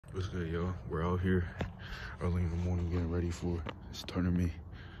What's good, y'all? We're out here early in the morning getting ready for this tournament.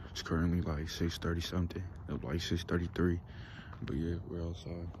 It's currently like 6:30 something, like 6:33. But yeah, we're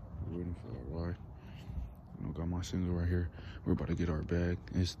outside. We're waiting for our ride. You know, got my single right here. We're about to get our bag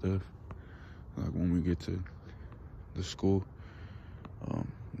and stuff. Like when we get to the school.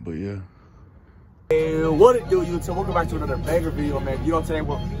 But yeah. Hey, what it do, YouTube? Welcome back to another banger video, man. You know, today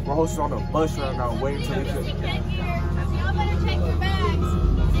we're hosting on the bus right now, waiting till they get. Y'all better check your bags.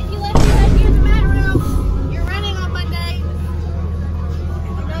 If you left your bag here in the mat room, you're running on Monday.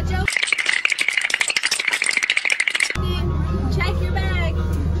 No joke. Check your bag.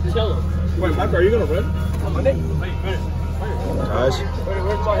 Wait, Mike, are you gonna run on Monday? Guys.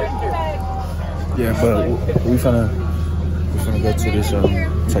 Where's my head? Yeah, but we're gonna go to this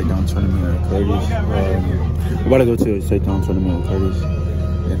takedown tournament at Curtis. We're about to go to a takedown tournament at Curtis,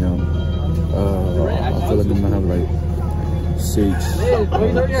 and I feel like we might have like 6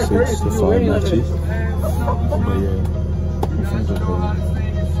 to 5 matches. But yeah, we're gonna go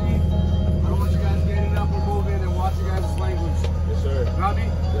Curtis. I want you guys to get it up and move in and watch you guys' language. Yes, sir. Got me?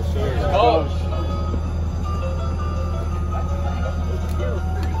 Yes, sir. Oh.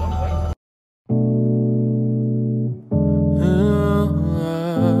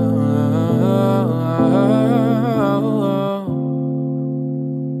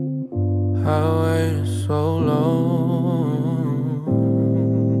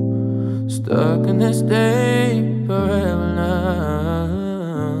 Stuck in this day forever now.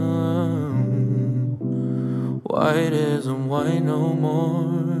 White isn't white no more.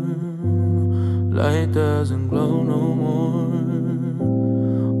 Light doesn't glow no more.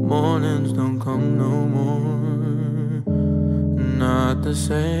 Mornings don't come no more. Not the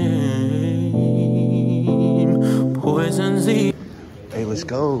same. Poison's eating. Hey, let's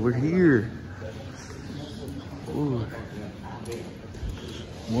go. We're here. Ooh.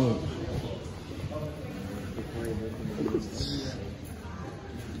 What?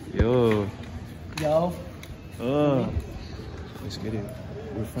 Yo. Yo. Let's get it.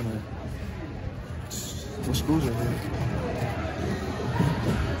 We're finna. What schools are here?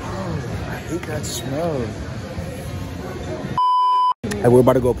 Oh, I hate that smell. Hey, we're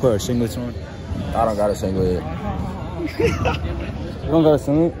about to go put our singlets on. I don't got a singlet. You don't got a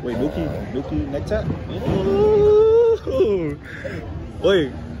singlet? Wait, Nuki neck tap? Ooh.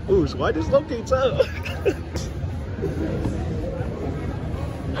 Wait, ooh, so why does Loki tap?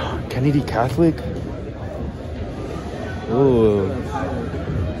 Kennedy Catholic? Ooh.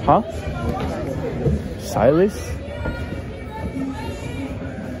 Huh? Silas?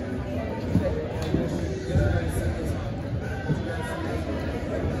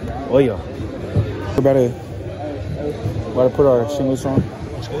 Oh yeah. We're about to put our singlets on.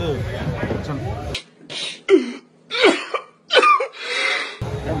 It's good.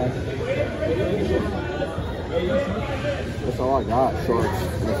 That's all I got. Shorts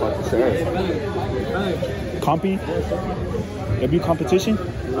and a fucking shirt. Compy? W competition?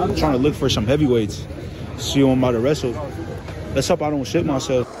 I'm trying to look for some heavyweights. See who I'm about to wrestle. Let's hope I don't shit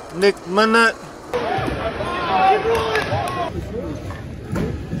myself. Nick Manette.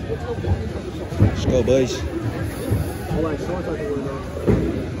 Let's go, boys.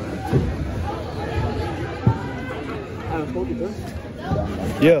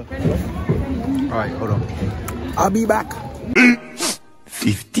 Yeah. All right, hold on. I'll be back.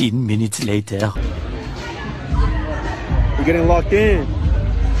 15 minutes later. We're getting locked in.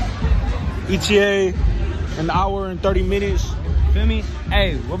 ETA, an hour and 30 minutes. Feel me?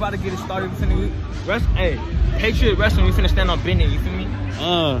 Hey, we're about to get it started. We finna rest. Hey, Patriot Wrestling. We finna stand on business. You feel me?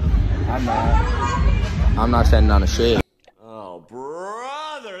 I'm not standing on a shit. Oh,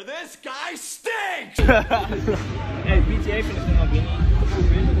 brother, this guy stinks! Hey, PTA finna stand on business.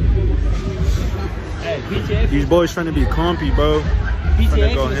 Hey, PTA. These boys trying to be comfy, bro.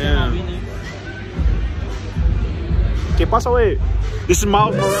 PTA go finna stand on business. ¿Qué pasa, wey? This is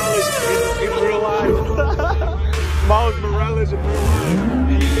Miles Morales in real life. Miles Morales in real life.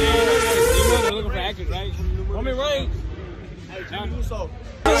 You know they're looking for actors, right? Want me right? Hey, Jimmy Russo.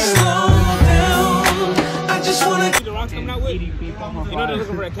 I just wanna. The Rock's coming out with. You know they're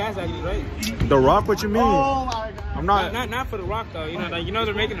looking for a cast actor, right? The Rock? What you mean? Oh my God. I'm not. Not for The Rock though. You know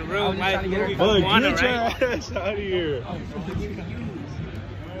they're making a real life movie for Look, Wanda, get your right? ass out of here.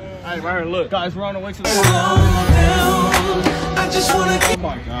 Hey, right here, look, guys, we're on the way to the. I just wanna. Oh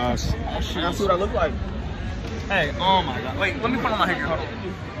my gosh. I gotta see what I look like. Hey, oh my God. Wait, let me put on my headgear. Hold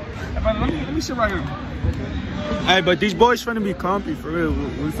on. Let me sit right here. Hey, but these boys finna be comfy for real.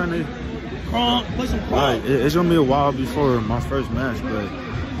 We finna. Play some Right, it's gonna be a while before my first match, but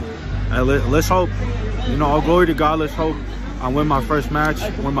let's hope. You know, all glory to God. Let's hope I win my first match,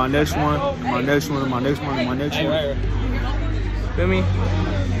 win my next one, my next one, and my next one, and my next one. Feel me?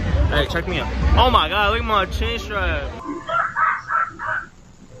 Hey, check me out. Oh my God, look at my chin strap.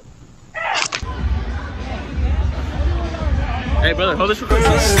 Hey brother, hold this real quick. Let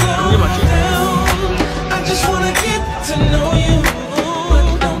me get my chin strap. I just wanna get to know you, but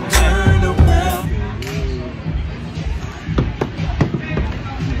don't turn around.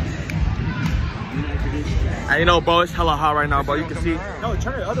 Hey, you know, bro, it's hella hot right now, bro. You can see. No,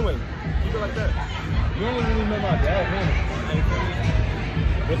 turn it the other way. Keep it like that. You don't even know my dad.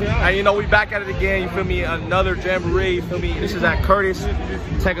 Hey, you know, we back at it again, you feel me? Another jamboree, you feel me? This is at Curtis.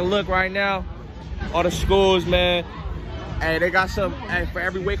 Take a look right now. All the schools, man. Hey, they got some, hey, for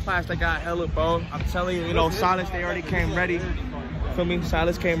every weight class, they got hella, bro. I'm telling you, you know, Silas, they already came ready. Feel me?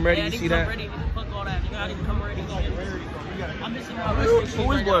 Silas came ready, you see that? Ready. Fuck all that. You gotta come ready. I'm missing my Who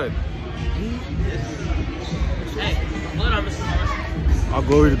is Blood? Hey, Blood, I'm missing my wrist. All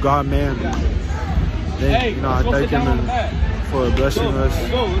glory to God, man. Then, you know, I thank him for blessing us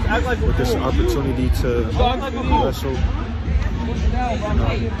with this opportunity to wrestle.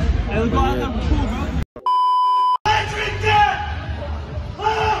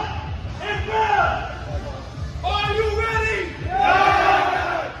 Are you ready?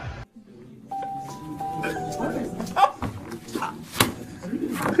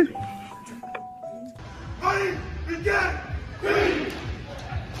 Ready, begin!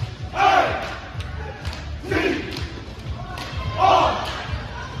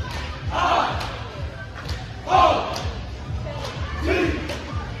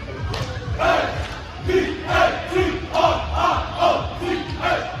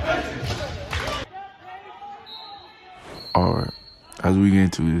 Alright, as we get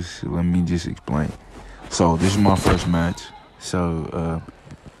into this, let me just explain. So, this is my first match. So,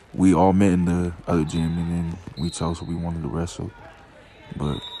 we all met in the other gym and then we chose we wanted to wrestle.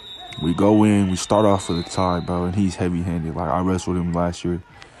 But we go in, we start off with a tie, bro, and he's heavy-handed. Like, I wrestled him last year.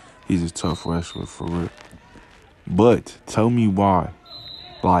 He's a tough wrestler, for real. But, tell me why.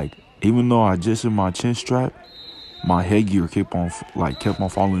 Like, even though I just in my chin strap, my headgear kept on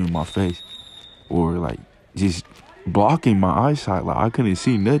falling in my face. Or, like, just blocking my eyesight. Like, I couldn't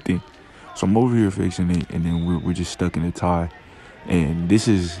see nothing. So I'm over here fixing it, and then we're just stuck in a tie. And this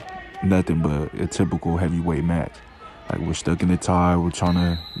is nothing but a typical heavyweight match. Like, we're stuck in a tie. We're trying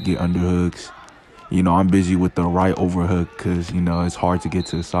to get underhooks. You know, I'm busy with the right overhook because, you know, it's hard to get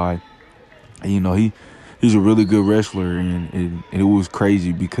to the side. And, you know, he's a really good wrestler, and it was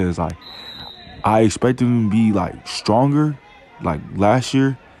crazy because, like, I expected him to be, like, stronger, like, last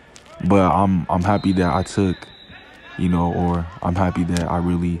year. But I'm happy that I took, you know, or I'm happy that I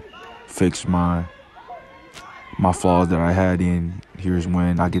really fixed my flaws that I had in. Here's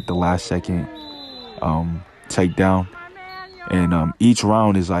when I get the last second takedown. And each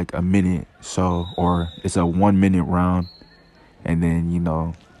round is like a minute, so, or it's a 1 minute round. And then, you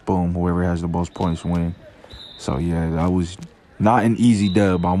know, boom, whoever has the most points win. So, yeah, that was not an easy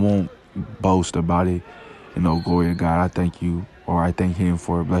dub. I won't boast about it. You know, glory to God. I thank you, or I thank him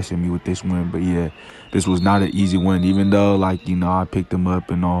for blessing me with this win. But, yeah, this was not an easy win. Even though, like, you know, I picked him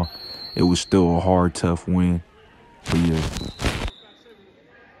up and all, it was still a hard, tough win. But, yeah.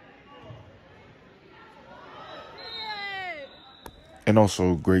 And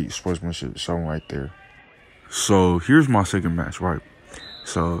also great sportsmanship shown right there. So here's my second match, right?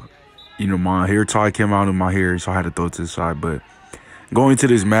 So, you know, my hair tie came out of my hair, so I had to throw it to the side. But going into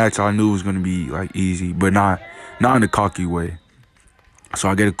this match, I knew it was going to be, like, easy, but not in a cocky way. So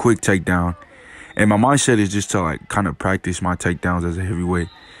I get a quick takedown. And my mindset is just to, like, kind of practice my takedowns as a heavyweight.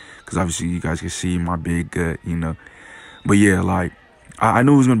 Because obviously you guys can see my big gut, you know. But, yeah, like, I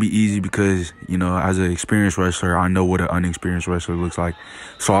knew it was going to be easy because, you know, as an experienced wrestler, I know what an unexperienced wrestler looks like.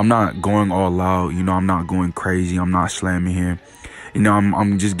 So I'm not going all out. You know, I'm not going crazy. I'm not slamming him. You know,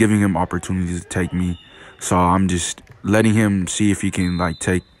 I'm just giving him opportunities to take me. So I'm just letting him see if he can, like,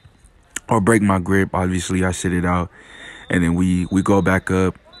 take or break my grip. Obviously, I sit it out. And then we go back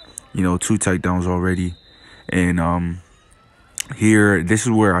up, you know, 2 takedowns already. And here, this is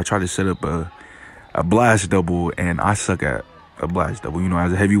where I try to set up a blast double, and I suck at a blast double. You know,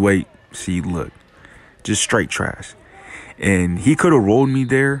 as a heavyweight, see, look, just straight trash. And he could have rolled me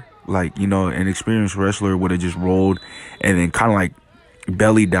there, like, you know, an experienced wrestler would have just rolled and then kind of like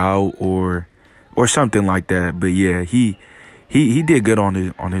bellied out or something like that. But yeah, he did good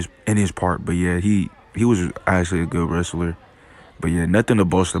in his part. But yeah, he was actually a good wrestler. But yeah, nothing to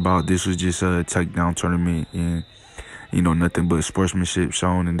boast about. This was just a takedown tournament, and, you know, nothing but sportsmanship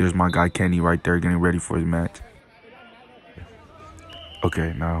shown. And there's my guy Kenny right there getting ready for his match.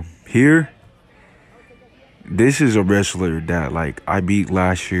 Okay, now here this is a wrestler that, like, I beat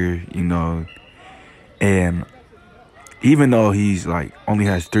last year, you know, and even though he's, like, only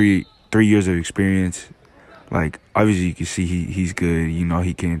has three years of experience, like, obviously you can see he's good. You know,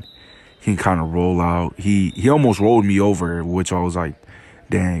 he can kind of roll out. He almost rolled me over, which I was like,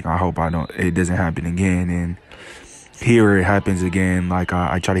 dang, I hope it doesn't happen again. And here it happens again. Like,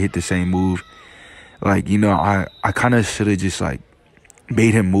 I try to hit the same move. Like, you know, I kind of should have just, like,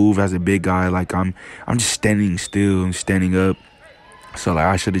 made him move as a big guy. Like, I'm just standing still and standing up. So, like,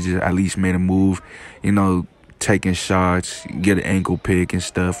 I should have just at least made a move, you know, taking shots, get an ankle pick and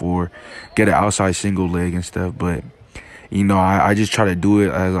stuff, or get an outside single leg and stuff. But, you know, I just try to do it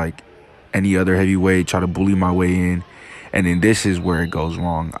as, like, any other heavyweight, try to bully my way in. And then this is where it goes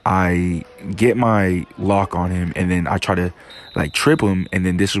wrong. I get my lock on him, and then I try to, like, trip him, and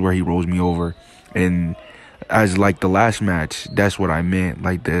then this is where he rolls me over. And as, like, the last match, that's what I meant.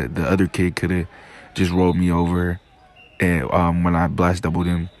 Like, the other kid could have just rolled me over and when I blast doubled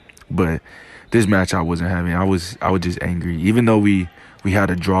him. But this match I wasn't having. I was just angry. Even though we had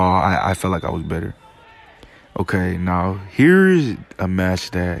a draw, I felt like I was better. Okay, now here's a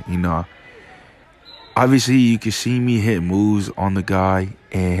match that, you know, obviously you can see me hit moves on the guy,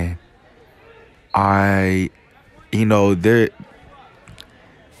 and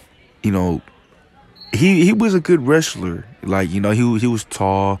he was a good wrestler. Like, you know, he was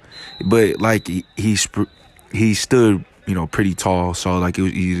tall, but, like, he stood, you know, pretty tall, so, like, it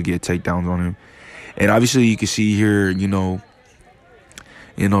was easy to get takedowns on him. And obviously you can see here, you know,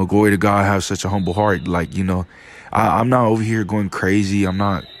 glory to God, have such a humble heart. Like, you know, I'm not over here going crazy. I'm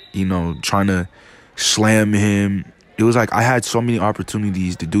not, you know, trying to slam him. It was like I had so many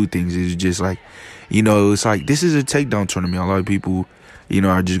opportunities to do things. It was just like, you know, it's like, this is a takedown tournament. A lot of people, you know,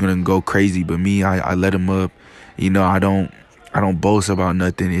 are just gonna go crazy, but me, I let him up. You know, I don't boast about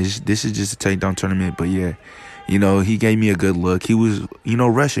nothing. This is just a takedown tournament. But yeah, you know, he gave me a good look. He was, you know,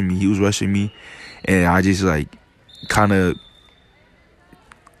 rushing me. He was rushing me, and I just, like, kind of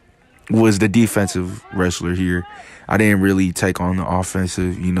was the defensive wrestler here. I didn't really take on the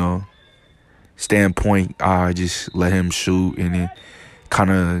offensive, you know, standpoint. I just let him shoot, and then kind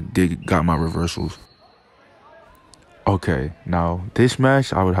of got my reversals. Okay, now this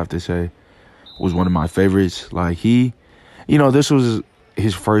match, I would have to say, was one of my favorites. Like, you know, this was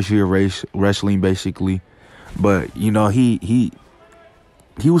his first year wrestling, basically. But, you know, he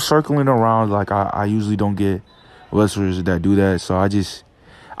was circling around. Like, I usually don't get wrestlers that do that. So I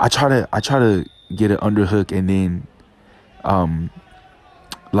try to get an underhook, and then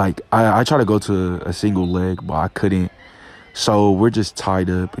like, I try to go to a single leg, but I couldn't. So we're just tied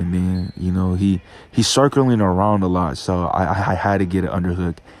up, and then, you know, he's circling around a lot, so I had to get an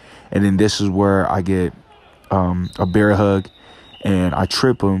underhook. And then this is where I get a bear hug, and I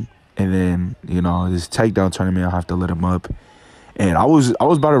trip him, and then, you know, this takedown tournament, I have to let him up. And I was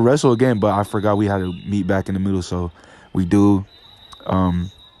about to wrestle again, but I forgot we had to meet back in the middle, so we do.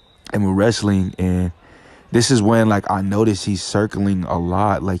 And we're wrestling, and this is when, like, I notice he's circling a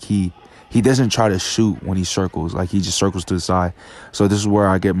lot. Like, he doesn't try to shoot when he circles. Like, he just circles to the side. So this is where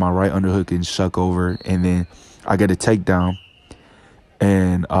I get my right underhook and shuck over, and then I get a takedown.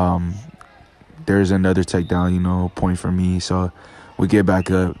 And there's another takedown, you know, point for me. So we get back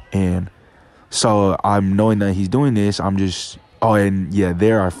up, and so I'm knowing that he's doing this. I'm just, oh, and yeah,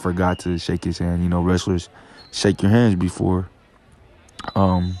 there I forgot to shake his hand. You know, wrestlers shake your hands before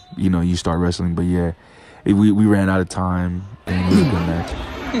you know, you start wrestling. But yeah, we ran out of time, and it was a good match.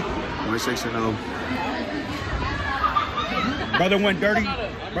 1-6-0. Brother went dirty.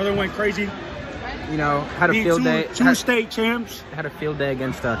 Brother went crazy. You know, had a field day. Two state champs. Had a field day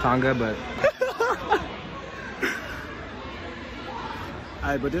against Tonga, but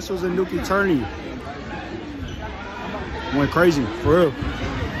Hey, but this was a Nuki tourney. Went crazy, for real.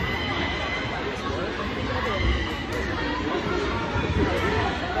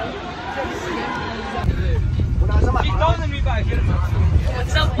 He's calling me back.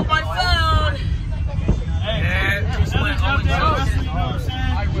 What's up with my phone? Hey, just went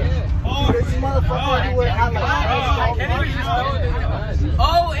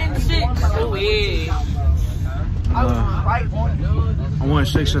Oh, and 6. Oh, yeah. I won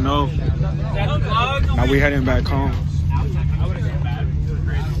 6-0. Now we heading back home.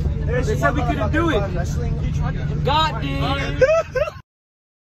 They said we couldn't do it. Goddamn.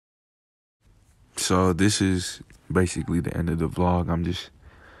 So this is basically the end of the vlog. I'm just,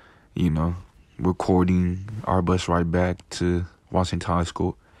 you know, recording our bus ride back to Washington High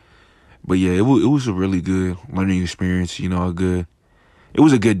School. But yeah, it was a really good learning experience. You know, it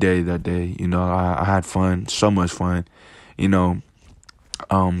was a good day that day. You know, I had fun, so much fun. You know,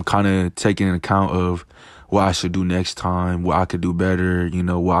 kind of taking account of what I should do next time, what I could do better, you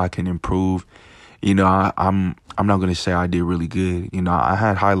know, what I can improve. You know, I'm not gonna say I did really good. You know, I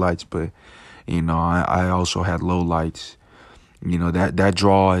had highlights, but you know, I also had lowlights. You know, that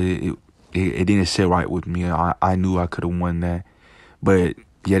draw it didn't sit right with me. I knew I could have won that, but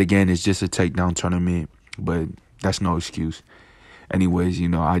yet again, it's just a takedown tournament. But that's no excuse. Anyways, you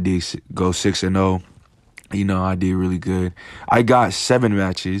know, I did go 6-0. You know, I did really good. I got 7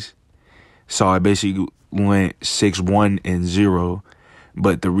 matches, so I basically went 6-1-0.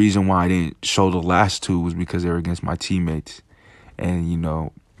 But the reason why I didn't show the last 2 was because they were against my teammates. And, you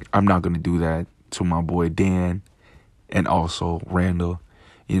know, I'm not going to do that to my boy Dan and also Randall,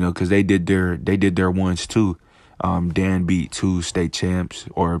 you know, because they did their ones too. Dan beat 2 state champs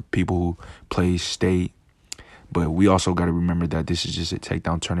or people who play state. But we also got to remember that this is just a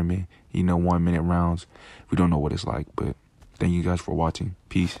takedown tournament, you know, 1-minute rounds. We don't know what it's like, but thank you guys for watching.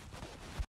 Peace.